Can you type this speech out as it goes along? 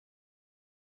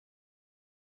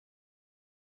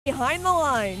behind the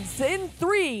lines in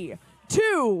 3,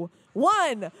 2,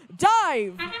 1,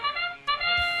 dive!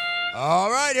 All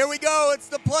right, here we go. It's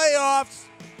the playoffs.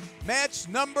 Match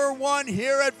number 1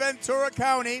 here at Ventura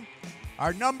County.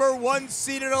 Our number 1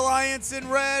 seeded alliance in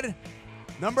red,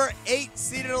 number 8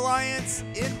 seeded alliance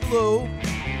in blue.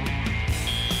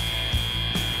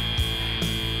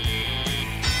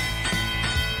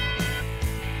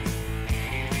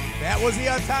 That was the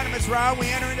autonomous round.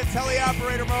 We enter into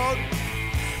teleoperator mode.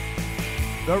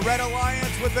 The Red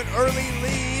Alliance with an early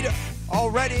lead,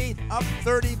 already up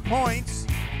 30 points.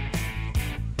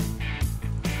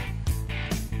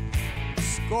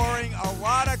 Scoring a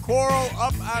lot of coral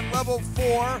up on level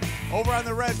 4 over on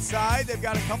the red side. They've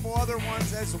got a couple other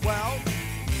ones as well.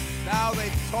 Now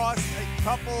they've tossed a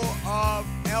couple of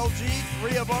algae,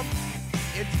 3 of them,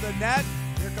 into the net.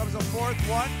 Here comes a 4th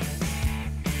one.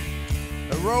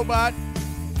 The robot,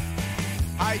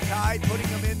 high tide, putting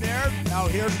them in there. Now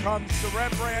here comes the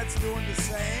Rembrandts doing the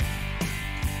same.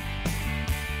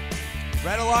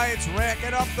 Red Alliance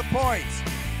racking up the points.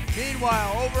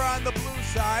 Meanwhile, over on the blue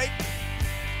side,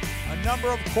 a number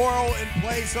of coral in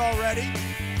place already.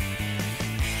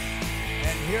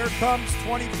 And here comes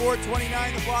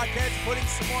 24-29, the blockheads, putting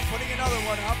another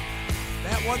one up.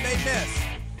 That one they miss.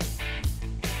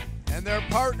 And their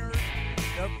partners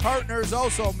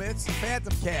also miss, the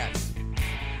Phantom Cats.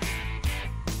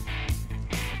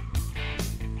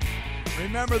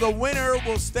 Remember, the winner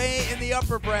will stay in the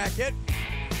upper bracket,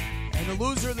 and the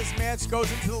loser of this match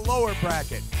goes into the lower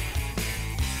bracket.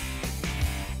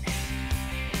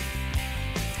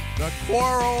 The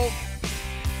coral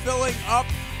filling up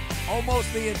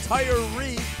almost the entire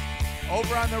reef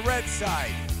over on the red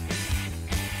side.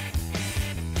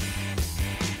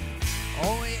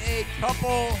 Only a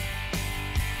couple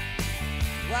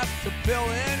left to fill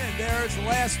in, and there's the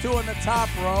last 2 in the top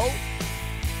row.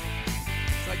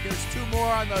 Looks like there's 2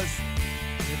 more on the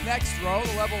next row,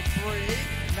 the level 3.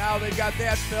 And now they've got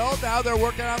that filled. Now they're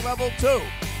working on level 2.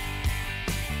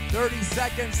 30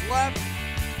 seconds left.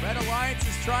 Red Alliance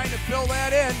is trying to fill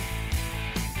that in.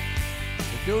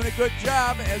 They're doing a good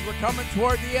job as we're coming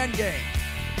toward the end game.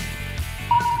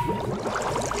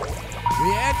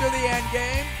 We enter the end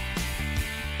game.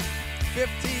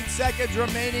 15 seconds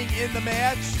remaining in the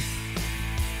match.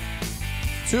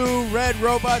 2 red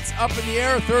robots up in the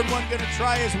air. 3rd one gonna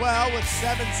try as well with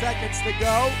 7 seconds to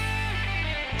go.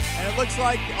 And it looks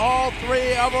like all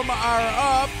 3 of them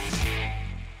are up.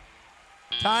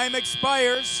 Time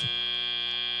expires.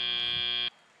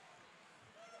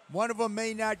 One of them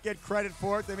may not get credit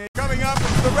for it. Coming up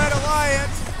is the Red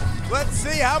Alliance. Let's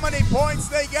see how many points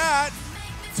they got.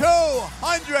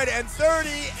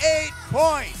 238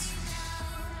 points.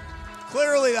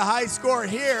 Clearly the high score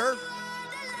here,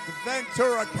 the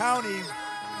Ventura County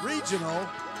Regional